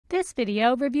This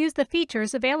video reviews the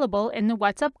features available in the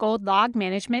WhatsUp Gold Log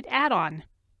Management add-on.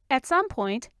 At some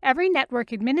point, every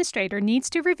network administrator needs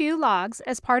to review logs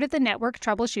as part of the network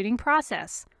troubleshooting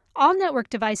process. All network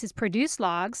devices produce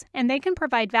logs, and they can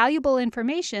provide valuable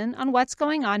information on what's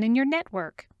going on in your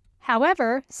network.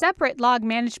 However, separate log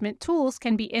management tools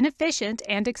can be inefficient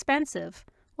and expensive.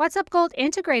 WhatsUp Gold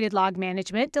Integrated Log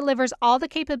Management delivers all the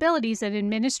capabilities an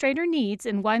administrator needs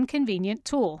in one convenient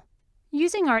tool.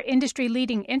 Using our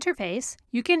industry-leading interface,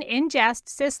 you can ingest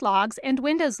syslogs and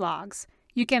Windows logs.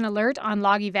 You can alert on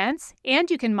log events,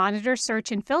 and you can monitor, search,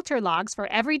 and filter logs for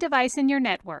every device in your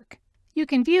network. You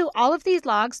can view all of these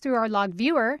logs through our log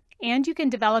viewer, and you can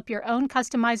develop your own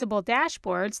customizable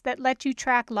dashboards that let you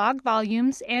track log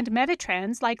volumes and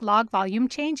metatrends like log volume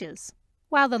changes.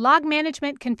 While the log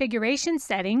management configuration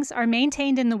settings are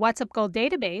maintained in the WhatsUp Gold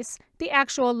database, the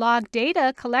actual log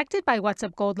data collected by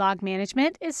WhatsUp Gold Log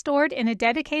Management is stored in a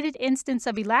dedicated instance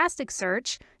of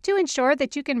Elasticsearch to ensure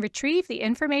that you can retrieve the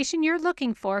information you're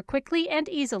looking for quickly and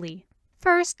easily.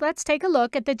 First, let's take a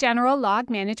look at the general log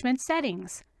management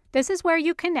settings. This is where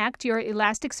you connect your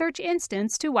Elasticsearch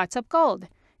instance to WhatsUp Gold.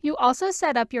 You also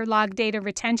set up your log data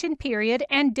retention period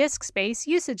and disk space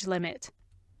usage limit.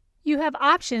 You have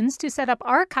options to set up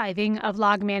archiving of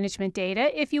log management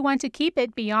data if you want to keep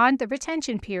it beyond the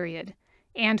retention period.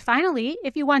 And finally,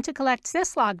 if you want to collect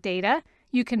syslog data,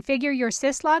 you configure your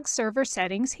syslog server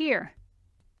settings here.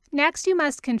 Next, you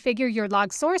must configure your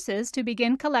log sources to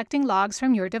begin collecting logs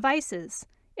from your devices.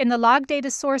 In the Log Data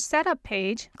Source Setup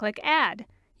page, click Add.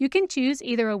 You can choose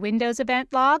either a Windows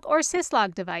event log or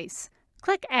syslog device.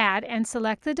 Click Add and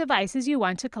select the devices you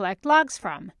want to collect logs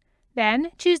from.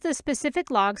 Then, choose the specific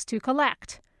logs to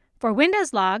collect. For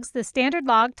Windows logs, the standard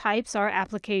log types are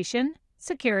Application,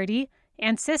 Security,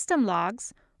 and System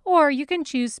logs, or you can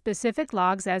choose specific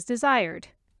logs as desired.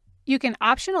 You can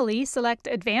optionally select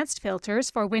advanced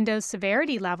filters for Windows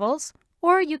severity levels,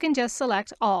 or you can just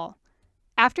select All.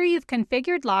 After you've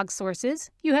configured log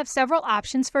sources, you have several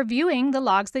options for viewing the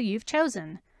logs that you've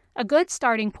chosen. A good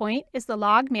starting point is the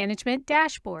Log Management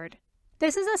Dashboard.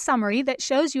 This is a summary that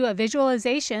shows you a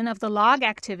visualization of the log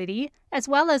activity as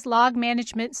well as log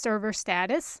management server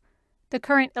status, the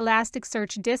current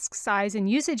Elasticsearch disk size and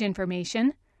usage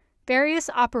information, various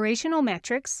operational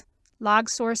metrics,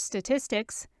 log source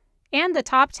statistics, and the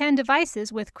top 10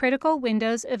 devices with critical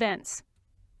Windows events.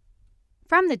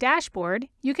 From the dashboard,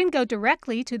 you can go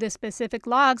directly to the specific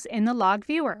logs in the log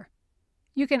viewer.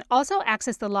 You can also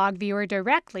access the log viewer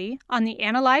directly on the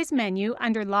Analyze menu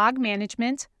under Log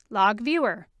Management, Log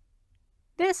Viewer.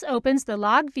 This opens the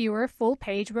Log Viewer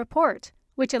full-page report,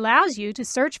 which allows you to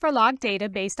search for log data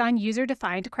based on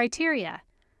user-defined criteria.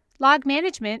 Log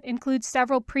Management includes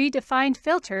several pre-defined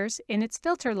filters in its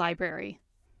filter library.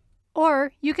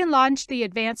 Or you can launch the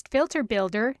Advanced Filter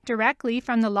Builder directly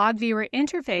from the Log Viewer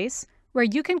interface, where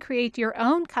you can create your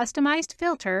own customized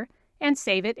filter and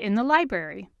save it in the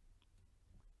library.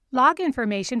 Log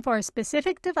information for a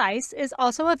specific device is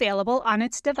also available on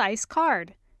its device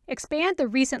card. Expand the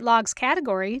Recent Logs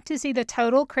category to see the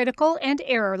total critical and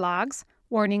error logs,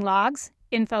 warning logs,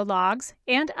 info logs,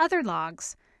 and other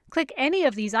logs. Click any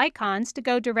of these icons to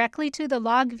go directly to the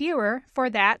log viewer for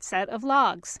that set of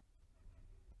logs.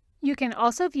 You can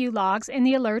also view logs in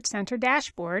the Alert Center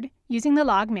dashboard using the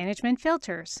log management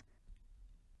filters.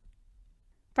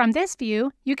 From this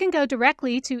view, you can go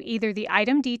directly to either the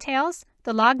item details,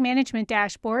 the log management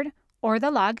dashboard, or the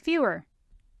log viewer.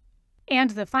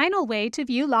 And the final way to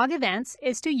view log events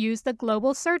is to use the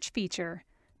Global Search feature.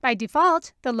 By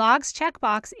default, the Logs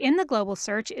checkbox in the Global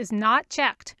Search is not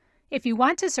checked. If you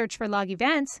want to search for log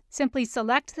events, simply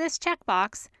select this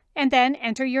checkbox and then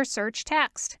enter your search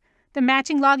text. The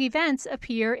matching log events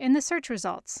appear in the search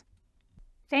results.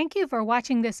 Thank you for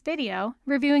watching this video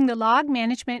reviewing the Log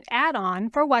Management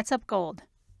add-on for WhatsUp Gold.